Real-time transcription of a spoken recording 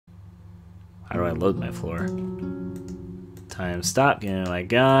How do I load my floor? Time stop, getting my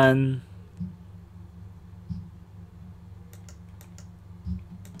gun.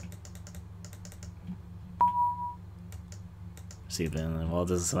 See, then, well, it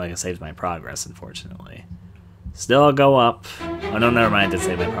doesn't seem like it saves my progress, unfortunately. Still go up. Oh, no, never mind. I did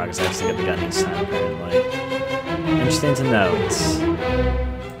save my progress. I have to get the gun each time, apparently. Interesting to note.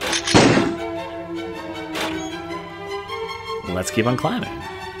 Let's keep on climbing.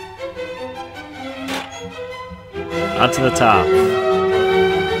 Up to the top.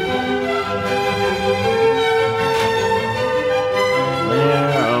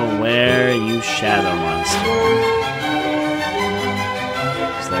 Where, oh where, you shadow monster?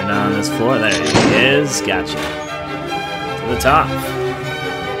 Is there none on this floor? There he is. Gotcha. To the top.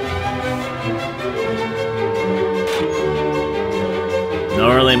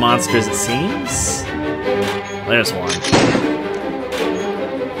 No early monsters, it seems. There's one.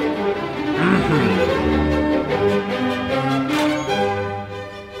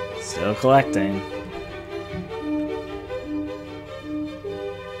 Still collecting.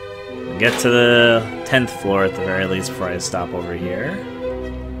 Get to the 10th floor at the very least before I stop over here.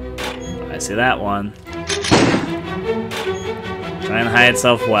 I see that one. Trying to hide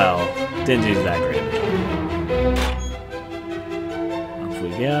itself well. Didn't do that great. Off we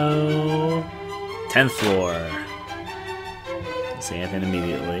go. 10th floor. Don't see anything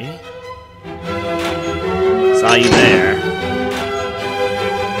immediately. Saw you there.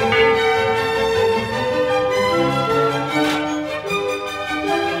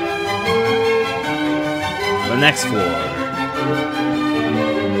 The next floor.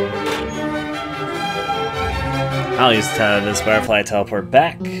 I'll use this butterfly teleport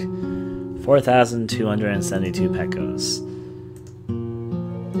back. 4,272 pecos.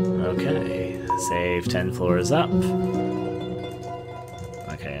 Okay, save 10 floors up.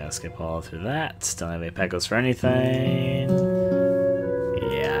 Okay, I'll skip all through that. Don't have any pecos for anything.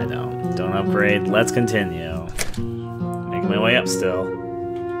 Yeah, I don't. Don't upgrade. Let's continue. Making my way up still.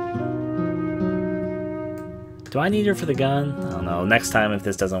 Do I need her for the gun? I don't know. Next time, if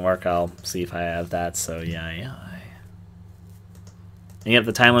this doesn't work, I'll see if I have that. So, yeah. And you have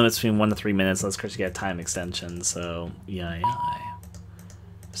the time limits between 1 to 3 minutes. Let's of course get a time extension. So, yeah.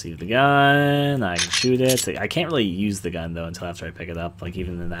 See the gun. I can shoot it. I can't really use the gun, though, until after I pick it up, like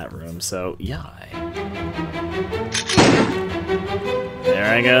even in that room. So, yeah.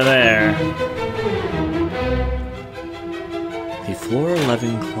 There I go there. The floor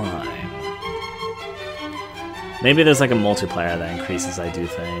 11 climb. Maybe there's like a multiplier that increases I do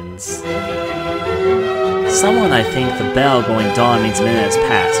things. Someone, I think the bell going dawn means minutes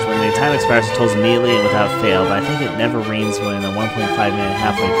passed. When the time expires, it tolls immediately and without fail, but I think it never rings when the 1.5 minute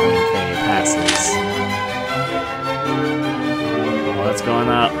halfway point thing passes. Oh, that's going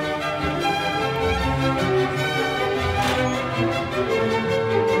up.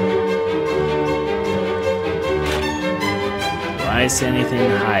 Do I see anything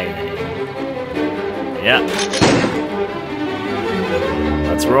hiding? Yep.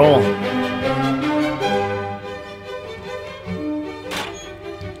 Let's roll.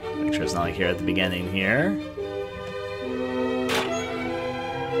 Make sure it's not like here at the beginning here.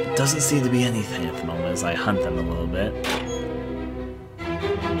 Doesn't seem to be anything at the moment as I hunt them a little bit.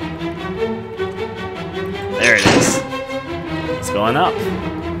 There it is. It's going up.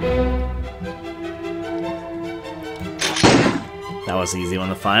 That was an easy one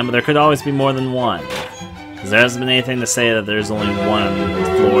to find, but there could always be more than one. Because there hasn't been anything to say that there's only one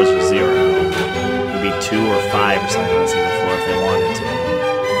floors or 0. It could be 2 or 5 or something on a single floor if they wanted to.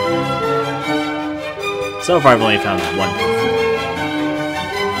 So far I've only found 1 per floor.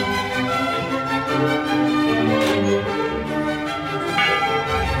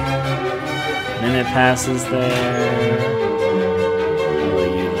 Minute passes there.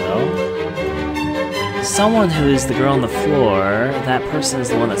 Someone who is the girl on the floor, that person is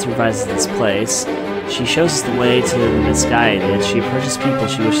the one that supervises this place. She shows us the way to the misguided. She approaches people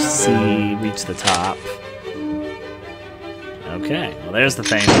she wishes to see reach the top. Okay, well there's the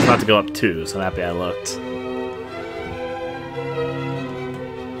thing. I was about to go up 2, so happy I looked.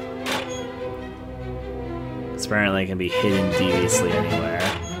 Apparently it can be hidden deviously anywhere.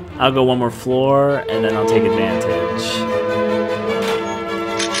 I'll go 1 more floor, and then I'll take advantage.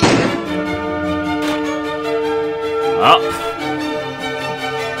 Up.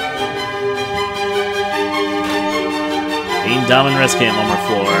 Being dumb and risky at 1 more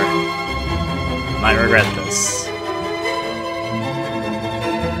floor. Might regret this.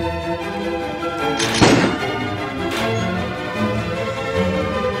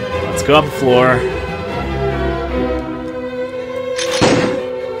 Let's go up a floor.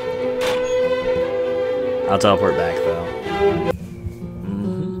 I'll teleport back though.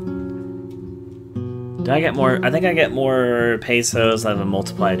 Do I get more? I think I get more pesos out of a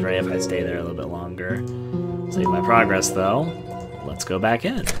multiplied rate if I stay there a little bit longer. Save my progress though. Let's go back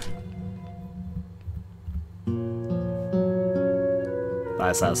in.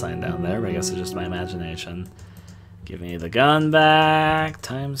 I saw a sign down there, but I guess it's just my imagination. Give me the gun back.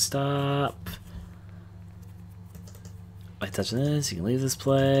 Time stop. By touching this, you can leave this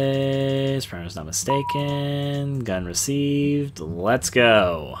place. Parameter's not mistaken. Gun received. Let's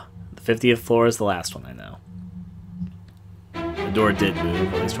go. The 50th floor is the last one, I know. The door did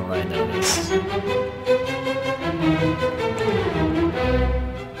move, at least from what I noticed.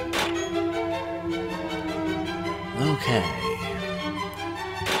 Okay.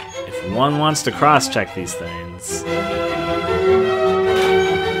 If one wants to cross-check these things.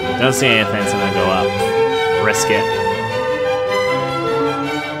 Don't see anything, so I'm gonna go up. Risk it.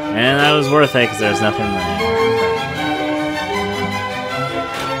 And that was worth it, because there's nothing there.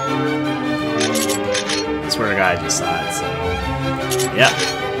 I swear to God, I just saw it, so... Yep.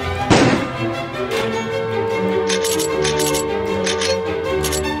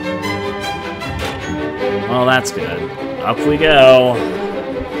 Well, that's good. Up we go.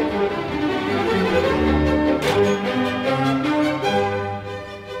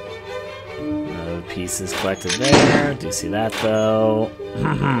 No pieces collected there. Do see that, though.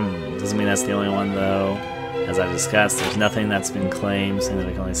 Doesn't mean that's the only one, though. As I discussed, there's nothing that's been claimed, so we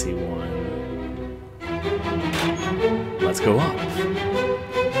can only see one. Let's go up.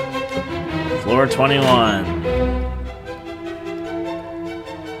 Floor 21.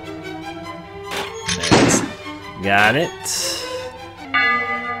 There's, got it.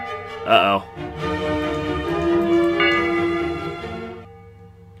 Uh-oh.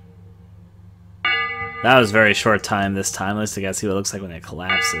 That was a very short time this time. At least I gotta see what it looks like when it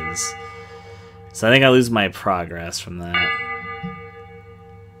collapses. So I think I lose my progress from that.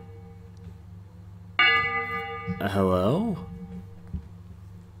 Hello?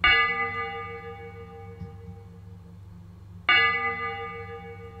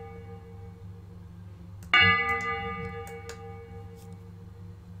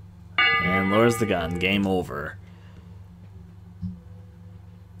 And lowers the gun. Game over.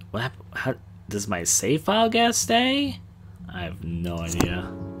 What happened? How... Does my save file guess stay? I have no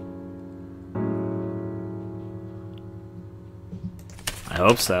idea. I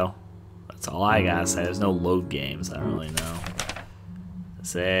hope so. That's all I gotta say. There's no load games. I don't really know.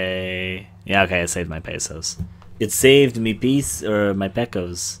 Say... Yeah, okay, I saved my pesos. It saved me piece, or my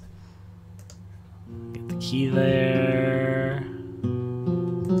pecos. Get the key there.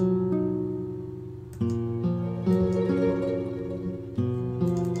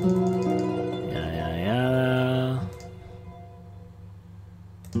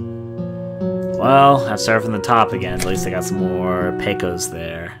 Well, I've started from the top again. At least I got some more pecos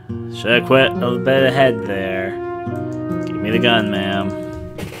there. Should have quit a little bit ahead there. Give me the gun, ma'am.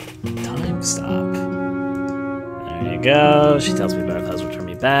 Time stop. There you go. She tells me butterflies will turn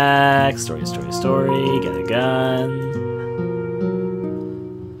me back. Story, story, story. Get a gun.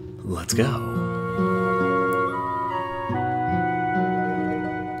 Let's go.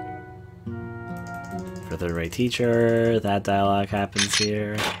 For third-rate teacher, that dialogue happens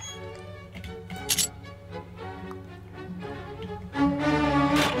here.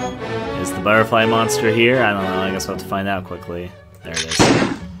 Is the butterfly monster here? I don't know. I guess we'll have to find out quickly. There it is.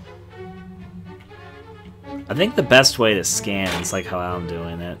 I think the best way to scan is like how I'm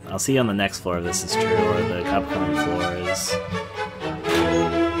doing it. I'll see on the next floor if this is true, or the upcoming floors.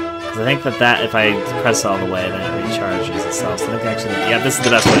 Because I think that if I press all the way, then it recharges itself. So I think actually, yeah, this is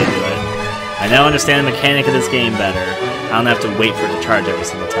the best way to do it. I now understand the mechanic of this game better. I don't have to wait for it to charge every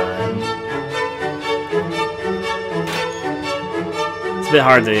single time. It's a bit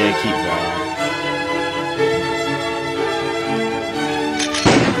hard to keep though.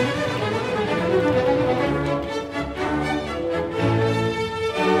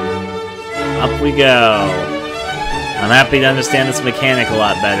 Up we go. I'm happy to understand this mechanic a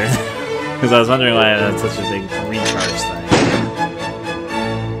lot better. Because I was wondering why that's such a big recharge thing.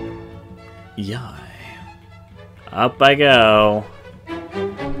 Yai. Up I go.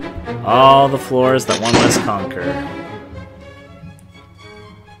 All the floors that one must conquer.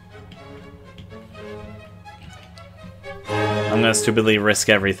 I'm gonna stupidly risk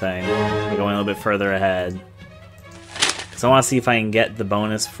everything. I'm going a little bit further ahead. So I want to see if I can get the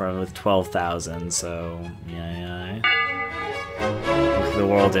bonus with 12,000, so yeah. Hopefully the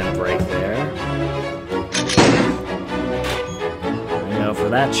world didn't break there. I'm gonna go for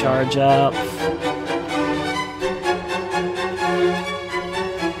that charge up.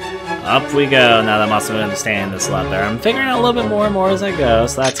 Up we go, now that I'm also understanding this a lot better. I'm figuring out a little bit more and more as I go,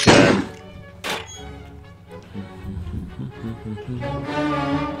 so that's good.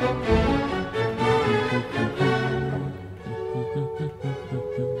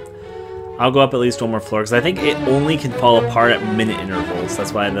 I'll go up at least one more floor, because I think it only can fall apart at minute intervals.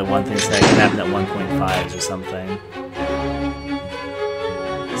 That's why the one thing said it can happen at 1.5s or something.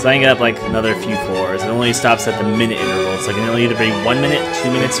 So I can get up like another few floors. It only stops at the minute intervals. So it can only either be 1 minute,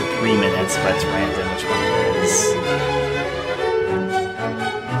 2 minutes, or 3 minutes, but it's random which one it is.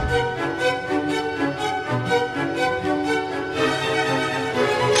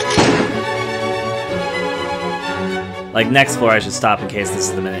 Like, next floor I should stop in case this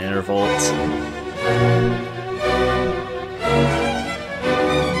is the minute intervals.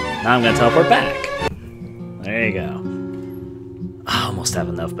 Now I'm gonna teleport back. There you go. I almost have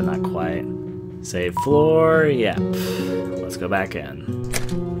enough, but not quite. Save floor, yep. Let's go back in.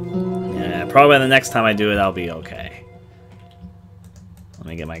 Yeah, probably by the next time I do it, I'll be okay. Let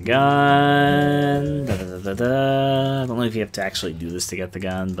me get my gun. Da, da, da, da, da. I don't know if you have to actually do this to get the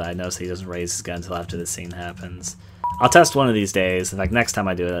gun, but I noticed he doesn't raise his gun until after the scene happens. I'll test one of these days. In fact, next time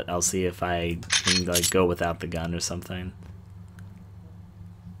I do it, I'll see if I can like go without the gun or something.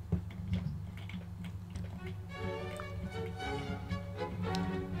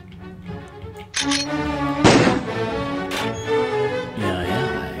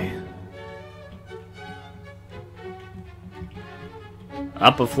 Yeah.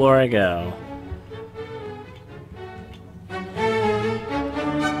 Up a floor I go.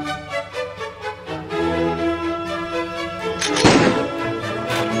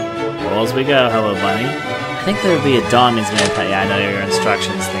 As we go, hello bunny. I think there would be a dawn means man. Yeah, I know your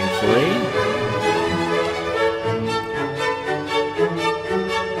instructions, thankfully.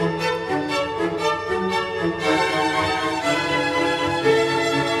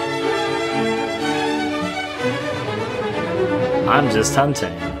 I'm just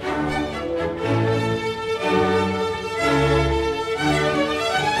hunting.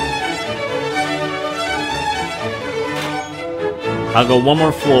 I'll go one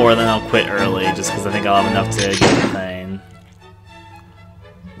more floor, then I'll quit early, just because I think I'll have enough to get the thing.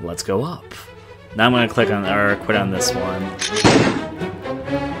 Let's go up. Now I'm going to click on, or quit on this one.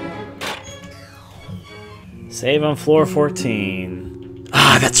 Save on floor 14.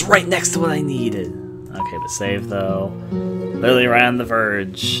 Ah, that's right next to what I needed. Okay, but save though. Literally right on the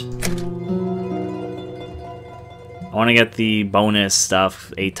verge. I want to get the bonus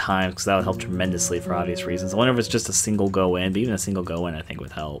stuff 8 times because that would help tremendously for obvious reasons. I wonder if it's just a single go in, but even a single go in I think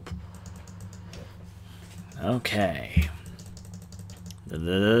would help. Okay.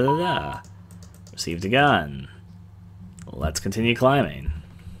 Received a gun. Let's continue climbing.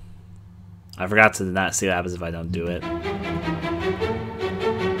 I forgot to not see what happens if I don't do it.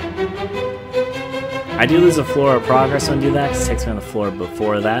 I do lose a floor of progress when I do that because it takes me on the floor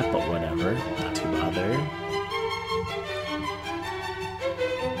before that, but whatever. Not too bothered.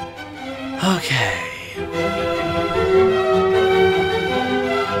 Okay.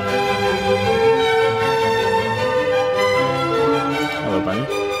 Hello, bunny.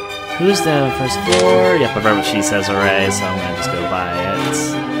 Who's the first floor? Yep, I've read what she says already, so I'm gonna just go by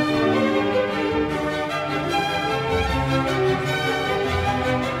it.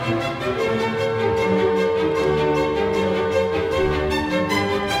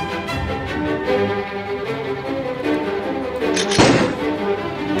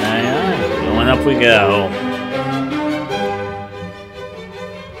 Up we go.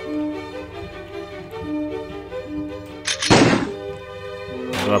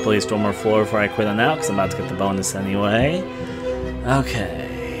 I'll go up at least one more floor before I quit on that because I'm about to get the bonus anyway.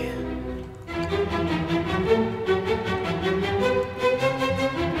 Okay.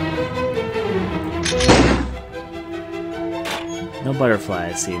 No butterfly,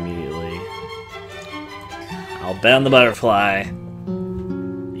 I see immediately. I'll bet on the butterfly.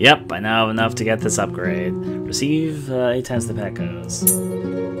 Yep, I now have enough to get this upgrade. Receive 8 times the pet goes.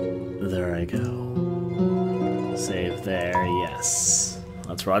 There I go. Save there, yes.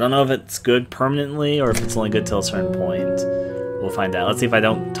 That's right. I don't know if it's good permanently or if it's only good till a certain point. We'll find out. Let's see if I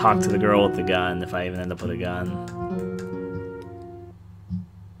don't talk to the girl with the gun, if I even end up with a gun.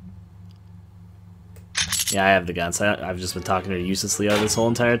 Yeah, I have the gun, so I've just been talking to her uselessly this whole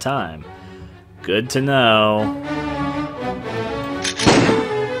entire time. Good to know.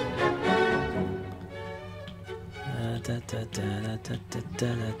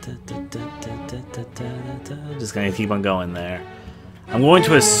 Just gonna keep on going there. I'm going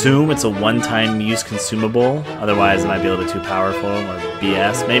to assume it's a one-time use consumable, otherwise it might be a little bit too powerful or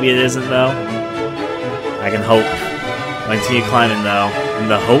BS. Maybe it isn't though. I can hope. I'm gonna continue climbing though. In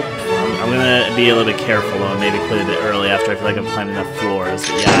the hope, I'm I'm gonna be a little bit careful though, and maybe quit a bit early after I feel like I've climbed enough floors.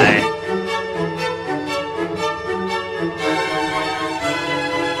 But yeah,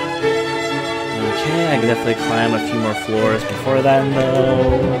 okay, I can definitely climb a few more floors before then,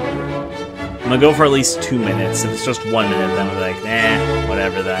 though. I'm gonna go for at least 2 minutes. If it's just 1 minute, then I'm like, nah,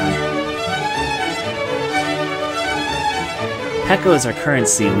 whatever then. Pecco is our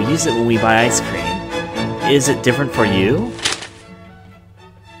currency. We use it when we buy ice cream. Is it different for you?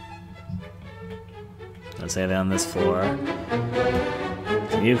 Let's say that on this floor.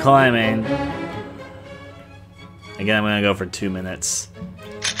 Continue climbing. Again, I'm gonna go for 2 minutes.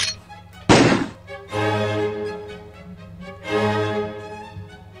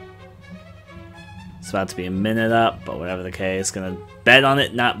 It's about to be a minute up, but whatever the case, gonna bet on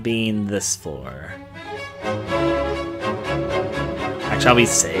it not being this floor. Actually, I'll be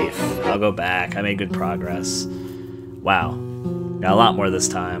safe. I'll go back. I made good progress. Wow. Got a lot more this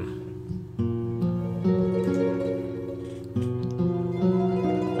time.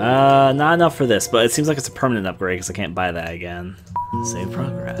 Not enough for this, but it seems like it's a permanent upgrade because I can't buy that again. Save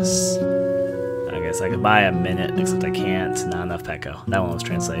progress. I guess I could buy a minute, except I can't. Not enough Pecco. That one was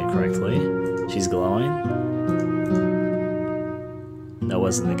translated correctly. She's glowing. That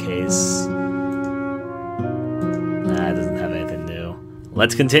wasn't the case. Nah, it doesn't have anything new.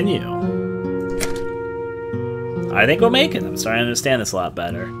 Let's continue. I think we'll make it. I'm starting to understand this a lot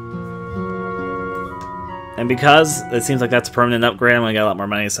better. And because it seems like that's a permanent upgrade, I'm gonna get a lot more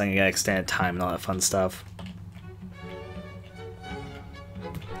money, so I can get extended time and all that fun stuff.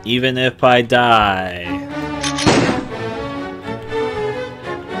 Even if I die.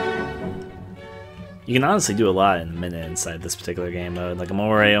 You can honestly do a lot in a minute inside this particular game mode. Like, I'm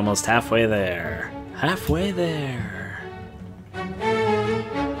already almost halfway there. Halfway there.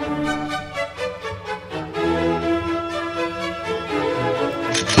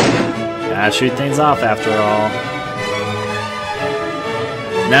 Gotta shoot things off after all.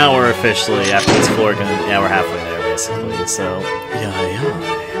 Now we're officially, after this floor, yeah, we're halfway there basically, so. Yeah.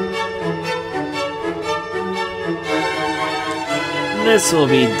 This will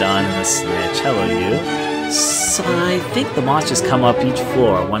be done in a snitch. Hello, you. So I think the monsters come up each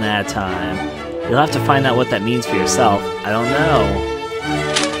floor, one at a time. You'll have to find out what that means for yourself. I don't know.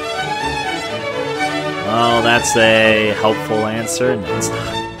 Oh, that's a helpful answer. No, it's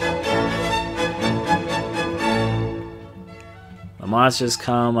not. The monsters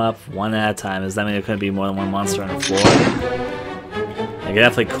come up one at a time. Does that mean there couldn't be more than one monster on the floor? It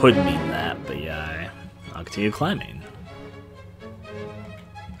definitely could mean that, but yeah, I'll continue climbing.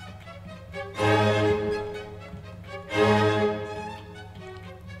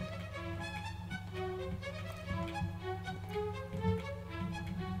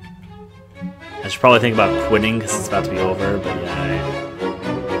 I should probably think about quitting because it's about to be over, but yeah.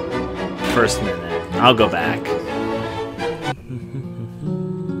 First minute. I'll go back.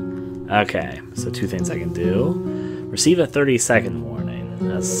 Okay, so 2 things I can do. Receive a 30-second warning.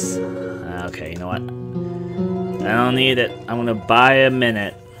 That's... okay, you know what? I don't need it. I'm gonna buy a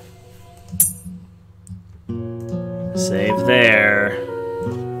minute. Save there.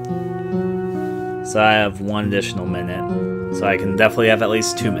 So I have 1 additional minute. So I can definitely have at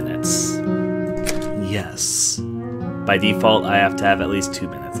least 2 minutes. Yes. By default, I have to have at least 2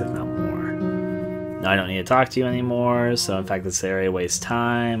 minutes, if not more. No, I don't need to talk to you anymore, so in fact this area wastes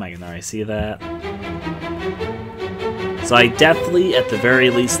time. I can already see that. So I definitely, at the very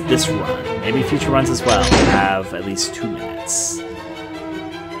least this run, maybe future runs as well, have at least 2 minutes.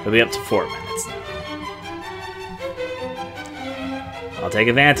 It'll be up to 4 minutes now. I'll take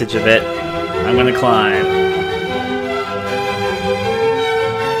advantage of it. I'm gonna climb.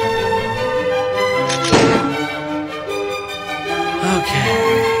 Okay.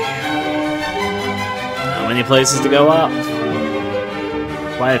 How many places to go up?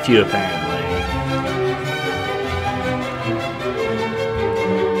 Quite a few, apparently.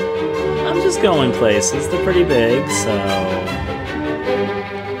 I'm just going places. They're pretty big, so...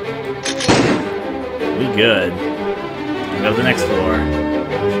 we good. I'll go to the next floor.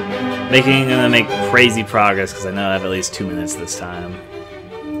 Gonna make crazy progress, because I know I have at least 2 minutes this time.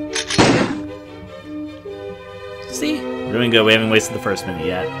 See? We're doing good. We haven't wasted the first minute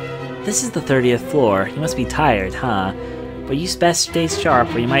yet. This is the 30th floor. You must be tired, huh? But you best stay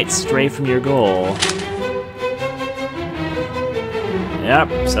sharp or you might stray from your goal.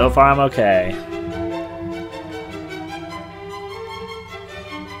 Yep, so far I'm okay.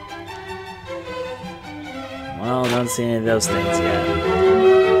 Well, don't see any of those things yet.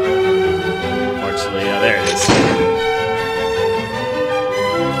 Fortunately, oh, there it is.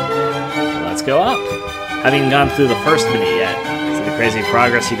 Let's go up. Haven't even gone through the first minute yet. See the crazy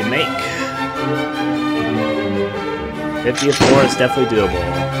progress you can make. 50th floor is definitely doable.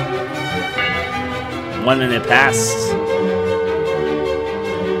 1 minute passed.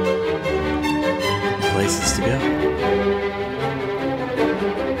 Places to go.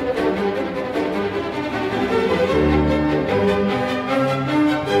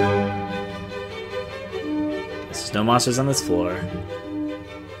 There's no monsters on this floor.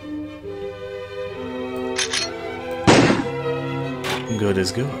 Good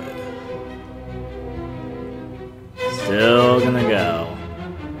is good. Still gonna go.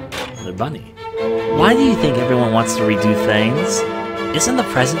 Another bunny. Why do you think everyone wants to redo things? Isn't the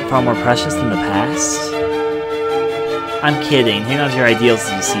present far more precious than the past? I'm kidding. Hang on to your ideals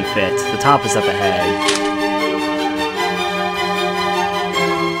as you see fit. The top is up ahead.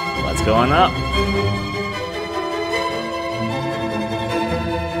 Let's go on up.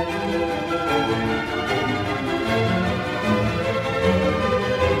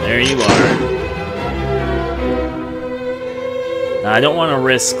 There you are. Now, I don't want to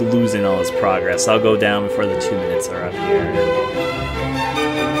risk losing all this progress. I'll go down before the 2 minutes are up here.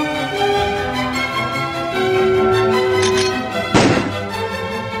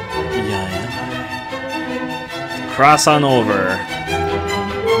 Yeah. Cross on over.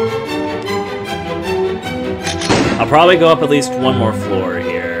 I'll probably go up at least one more floor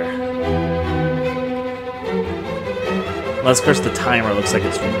here. Unless, of course, the timer looks like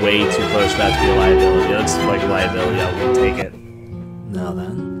it's way too close for that to be a liability. It looks like a liability. I'll take it. Now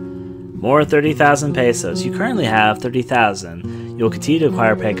then. More 30,000 pesos. You currently have 30,000. You'll continue to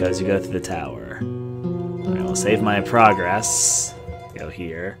acquire pesos as you go through the tower. Alright, I'll save my progress. Go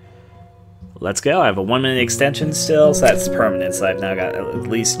here. Let's go. I have a 1 minute extension still, so that's permanent. So I've now got at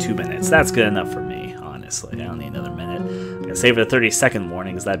least 2 minutes. That's good enough for me, honestly. I don't need another minute. I'm gonna save it a 30-second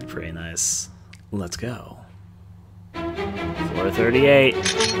warning, because that'd be pretty nice. Let's go. Floor 38.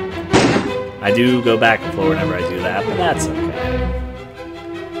 I do go back and forward whenever I do that, but that's okay.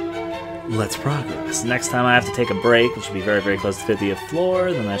 Let's progress. Next time I have to take a break, which will be very, very close to the 50th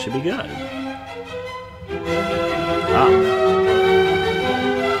floor, then that should be good. Ah.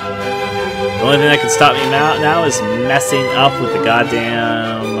 The only thing that can stop me now is messing up with the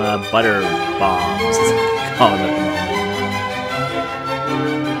goddamn butter bombs, as I call them at the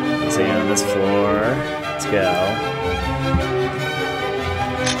moment. Let's see on this floor. Let's go.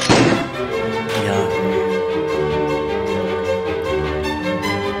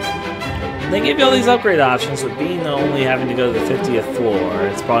 They give you all these upgrade options, but being only having to go to the 50th floor,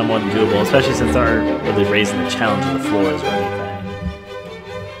 it's probably more than doable, especially since they aren't really raising the challenge of the floors or anything.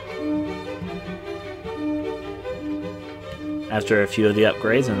 After a few of the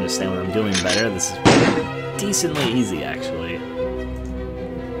upgrades, I understand what I'm doing better. This is decently easy, actually.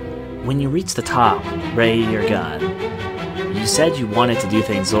 When you reach the top, ready your gun. You said you wanted to do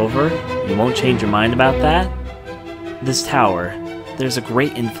things over. You won't change your mind about that? This tower, there's a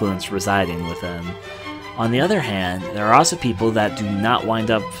great influence residing within. On the other hand, there are also people that do not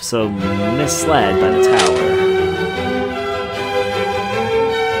wind up so misled by the tower.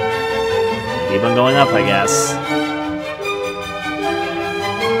 Keep on going up, I guess.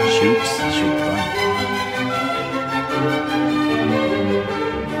 Shoot the bunny.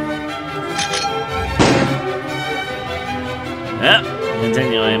 Yep,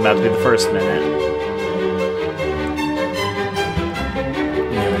 continuing, about to be the first minute.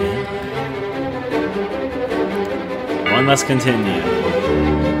 One less continue.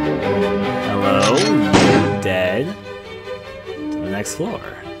 Hello, dead. To the next floor.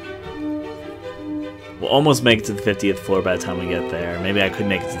 We'll almost make it to the 50th floor by the time we get there. Maybe I could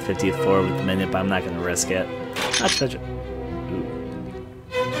make it to the 50th floor with a minute, but I'm not going to risk it. That's such a...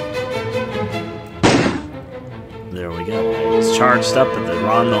 There we go. I was charged up at the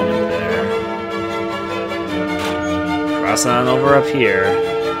wrong moment there. Crossing on over up here.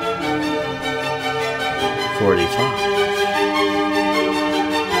 45.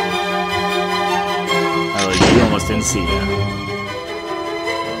 You almost didn't see that.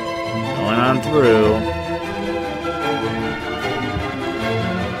 Going on through.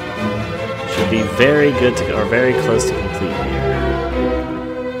 Should be very good to go, or very close to complete here.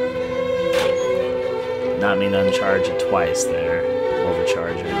 Not mean to uncharge it twice there.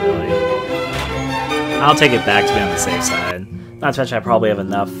 Overcharge it, really. I'll take it back to be on the safe side. Not to mention I probably have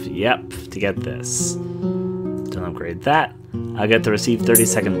enough, yep, to get this. Don't upgrade that. I'll get the receive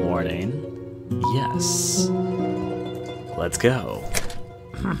 30-second warning. Yes. Let's go.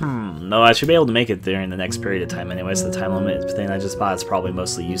 No, I should be able to make it during the next period of time anyway, so the time limit thing I just bought is probably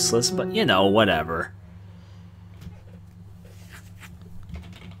mostly useless, but you know, whatever.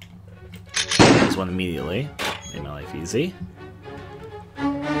 There's one immediately. Made my life easy.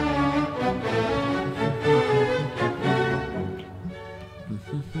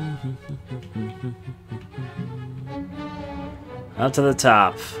 Up to the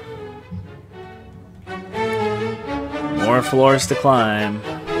top. More floors to climb.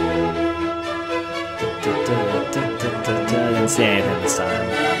 Didn't see anything this time.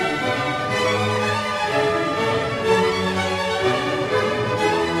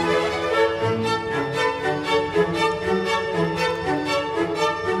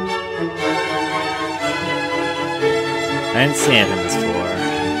 I didn't see anything this floor.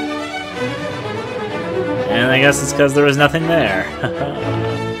 And I guess it's because there was nothing there.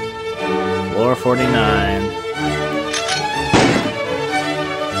 Floor 49.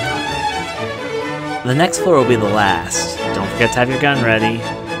 The next floor will be the last. Don't forget to have your gun ready.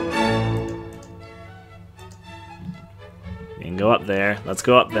 You can go up there. Let's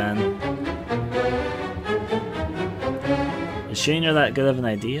go up then. Is shooting her that good of an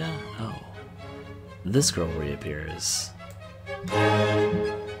idea? Oh. This girl reappears.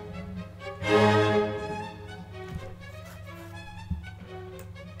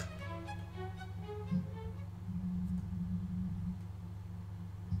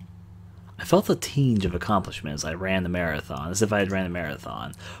 I felt a tinge of accomplishment as I ran the marathon, as if I had ran a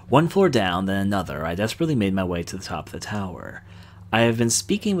marathon. One floor down, then another, I desperately made my way to the top of the tower. I have been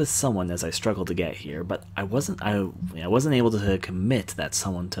speaking with someone as I struggled to get here, but I wasn't able to commit that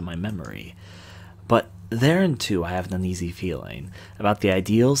someone to my memory. But therein too I have an uneasy feeling about the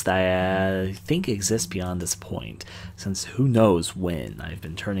ideals that I think exist beyond this point, since who knows when I've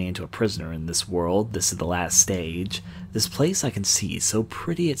been turning into a prisoner in this world. This is the last stage. This place I can see, so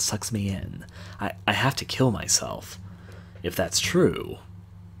pretty it sucks me in. I have to kill myself, if that's true.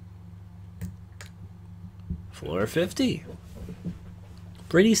 Floor 50.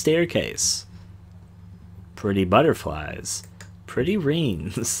 Pretty staircase. Pretty butterflies. Pretty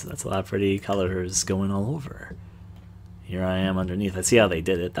rings. That's a lot of pretty colors going all over. Here I am underneath. I see how they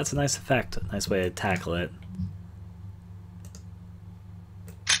did it. That's a nice effect. A nice way to tackle it.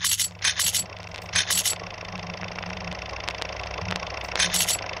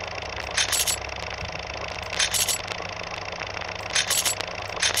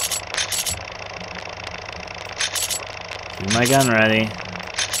 Keep my gun ready.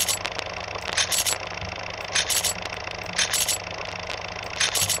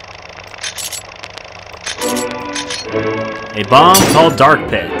 A bomb called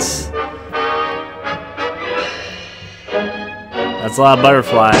Darkipt. That's a lot of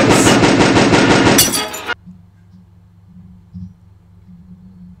butterflies.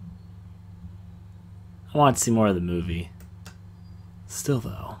 I want to see more of the movie. Still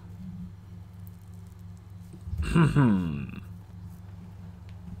though.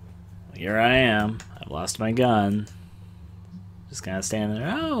 Here I am. I've lost my gun. Just kind of standing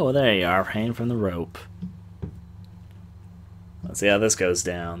there. Oh, there you are, hanging from the rope. Let's see how this goes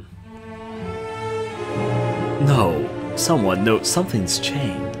down. No, someone note something's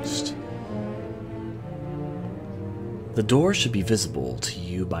changed. The door should be visible to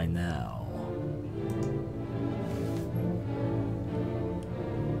you by now.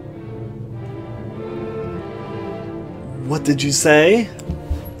 What did you say?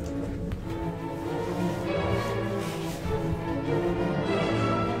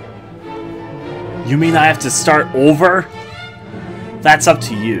 You mean I have to start over? That's up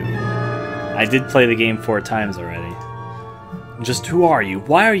to you. I did play the game 4 times already. Just who are you?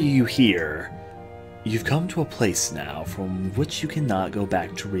 Why are you here? You've come to a place now from which you cannot go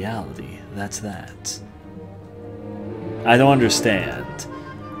back to reality. That's that. I don't understand.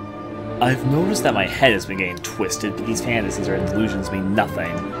 I've noticed that my head has been getting twisted, but these fantasies or delusions mean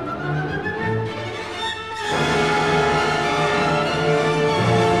nothing.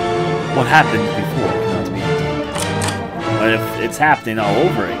 What happened before cannot be undone. But if it's happening all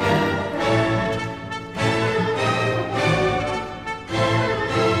over again...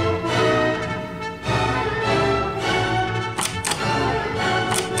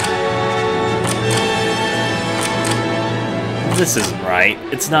 This isn't right.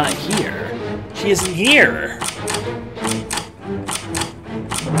 It's not here. She isn't here.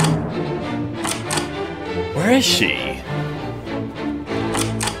 Where is she?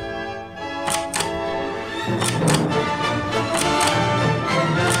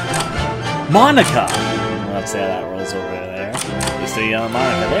 Monica! Let's see how that rolls over there. You see young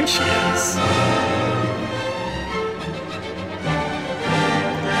Monica. There she is.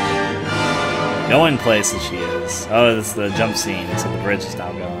 Going places she is. Oh, this is the jump scene, so the bridge is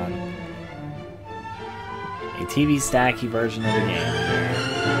now gone. A TV stacky version of the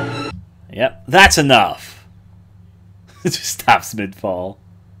game. Yep, that's enough! It just stops mid-fall.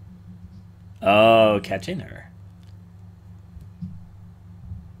 Oh, catching her.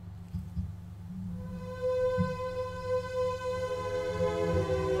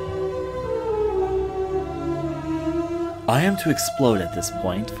 I am to explode at this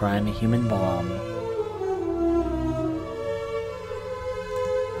point, for I am a human bomb.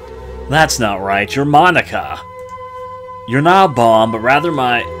 That's not right, you're Monica! You're not a bomb, but rather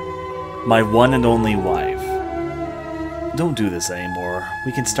my one and only wife. Don't do this anymore.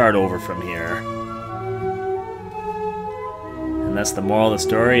 We can start over from here. And thus the moral of the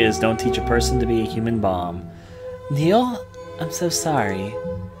story is don't teach a person to be a human bomb. Neil, I'm so sorry.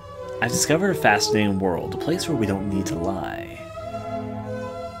 I've discovered a fascinating world, a place where we don't need to lie.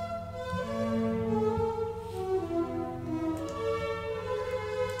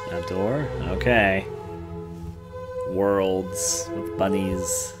 That door? Okay. Worlds with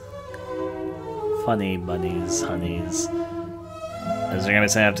bunnies. Funny bunnies, honeys. Is there gonna be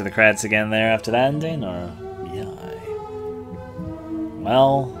something after the credits again there after that ending, or yeah?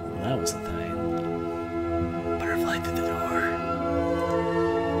 Well, that was the thing. Butterfly through the door.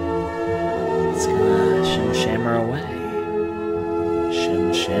 It's gonna shim-shammer away.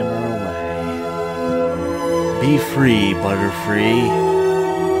 Shim-shammer away. Be free, Butterfree.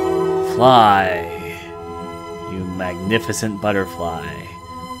 Fly, you magnificent butterfly.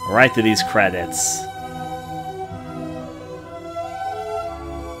 Right to these credits.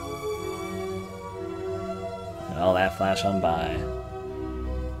 All that flash on by.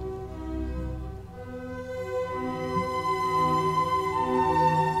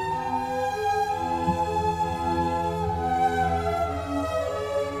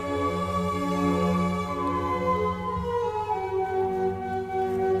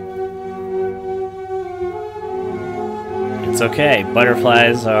 It's okay,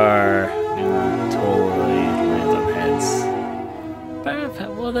 butterflies are totally land on heads.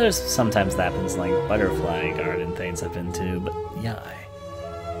 Well, there's sometimes that happens, like butterfly garden things I've been to, but yeah.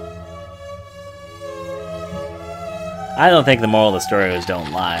 I don't think the moral of the story was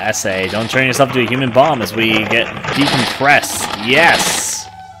don't lie. I say don't turn yourself into a human bomb as we get decompressed. Yes!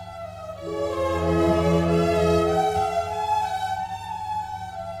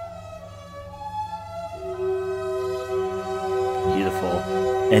 Beautiful.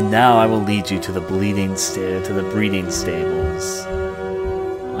 And now I will lead you to the breeding stables.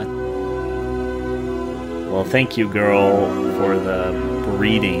 What? Well, thank you, girl, for the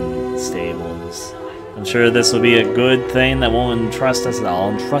breeding stables. I'm sure this will be a good thing that won't entrust us at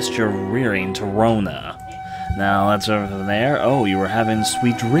all. Entrust your rearing to Rona. Now, let's over from there. Oh, you were having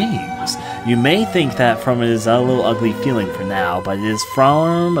sweet dreams. You may think that from it is a little ugly feeling for now, but it is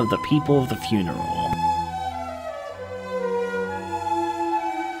from the people of the funeral.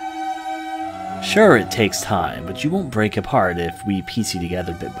 Sure, it takes time, but you won't break apart if we piece you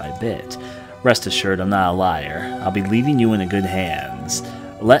together bit by bit. Rest assured, I'm not a liar. I'll be leaving you in good hands.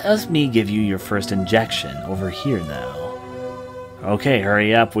 Let me give you your first injection over here now. Okay,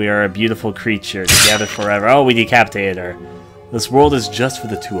 hurry up. We are a beautiful creature, together forever. Oh, we decapitated her. This world is just for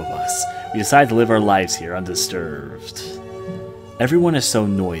the two of us. We decide to live our lives here undisturbed. Everyone is so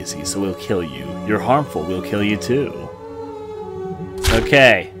noisy, so we'll kill you. You're harmful, we'll kill you too.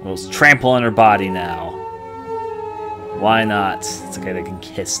 Okay, we'll trample on her body now. Why not? It's okay, they can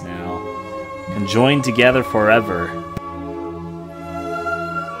kiss now. Can join together forever.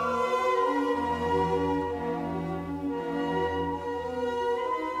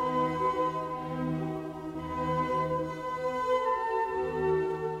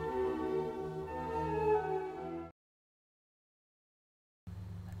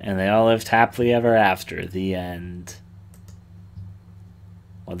 And they all lived happily ever after. The end.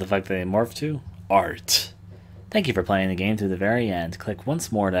 What the fuck did they morph to? Art. Thank you for playing the game to the very end. Click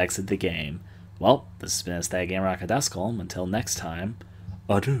once more to exit the game. Well, this has been AestheticGamer Rockaduscalm. Until next time,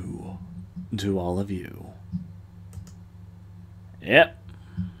 adieu to all of you. Yep.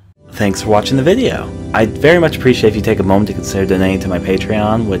 Thanks for watching the video. I'd very much appreciate if you take a moment to consider donating to my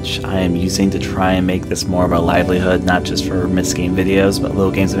Patreon, which I am using to try and make this more of a livelihood, not just for missed game videos, but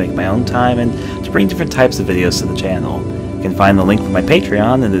little games to make my own time, and to bring different types of videos to the channel. You can find the link for my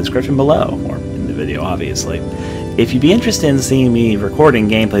Patreon in the description below, or in the video, obviously. If you'd be interested in seeing me recording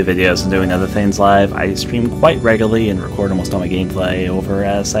gameplay videos and doing other things live, I stream quite regularly and record almost all my gameplay over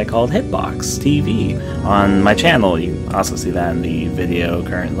at a site called Hitbox TV on my channel. You can also see that in the video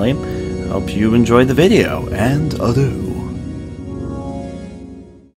currently. Hope you enjoyed the video, and adieu.